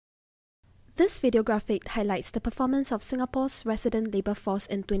This video graphic highlights the performance of Singapore's resident labour force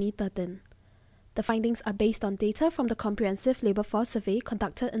in 2013. The findings are based on data from the Comprehensive Labour Force Survey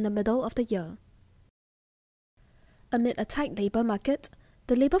conducted in the middle of the year. Amid a tight labour market,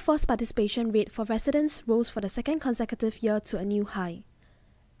 the labour force participation rate for residents rose for the second consecutive year to a new high.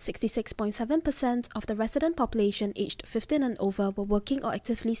 66.7% of the resident population aged 15 and over were working or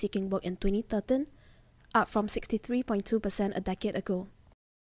actively seeking work in 2013, up from 63.2% a decade ago.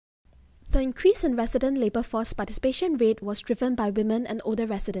 The increase in resident labour force participation rate was driven by women and older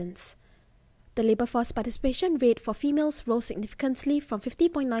residents. The labour force participation rate for females rose significantly from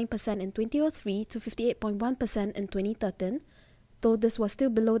 50.9% in 2003 to 58.1% in 2013, though this was still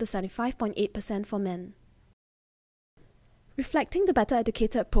below the 75.8% for men. Reflecting the better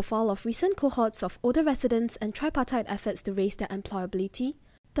educated profile of recent cohorts of older residents and tripartite efforts to raise their employability,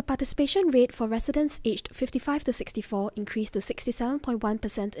 the participation rate for residents aged 55 to 64 increased to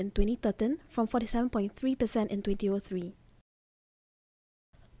 67.1% in 2013 from 47.3% in 2003.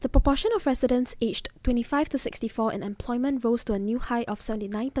 The proportion of residents aged 25 to 64 in employment rose to a new high of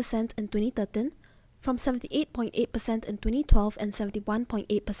 79% in 2013 from 78.8% in 2012 and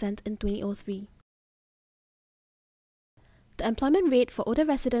 71.8% in 2003. The employment rate for older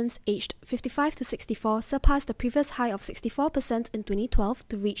residents aged 55 to 64 surpassed the previous high of 64% in 2012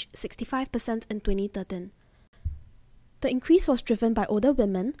 to reach 65% in 2013. The increase was driven by older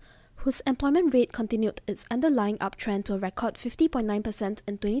women, whose employment rate continued its underlying uptrend to a record 50.9%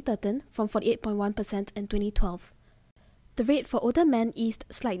 in 2013 from 48.1% in 2012. The rate for older men eased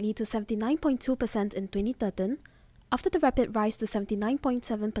slightly to 79.2% in 2013, after the rapid rise to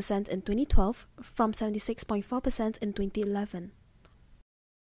 79.7% in 2012 from 76.4% in 2011.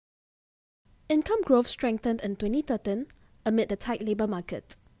 Income growth strengthened in 2013 amid the tight labour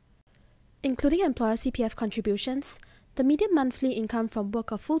market. Including employer CPF contributions, the median monthly income from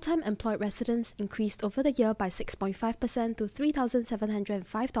work of full-time employed residents increased over the year by 6.5% to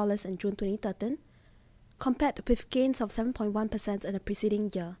 $3,705 in June 2013, compared with gains of 7.1% in the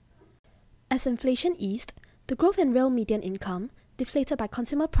preceding year. As inflation eased, the growth in real median income, deflated by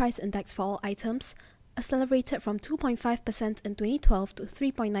Consumer Price Index for all items, accelerated from 2.5% in 2012 to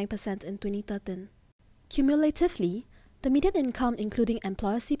 3.9% in 2013. Cumulatively, the median income including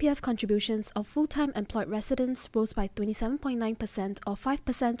employer CPF contributions of full-time employed residents rose by 27.9% or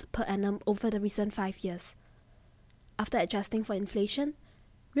 5% per annum over the recent 5 years. After adjusting for inflation,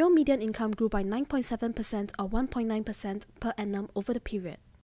 real median income grew by 9.7% or 1.9% per annum over the period.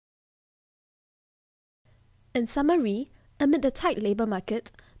 In summary, amid the tight labour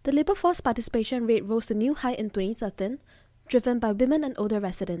market, the labour force participation rate rose to a new high in 2013, driven by women and older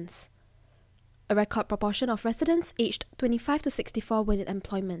residents. A record proportion of residents aged 25 to 64 were in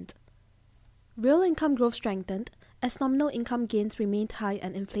employment. Real income growth strengthened as nominal income gains remained high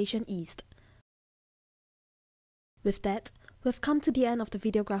and inflation eased. With that, we've come to the end of the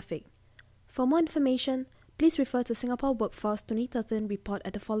video graphic. For more information, please refer to Singapore Workforce 2013 report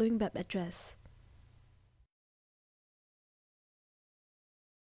at the following web address.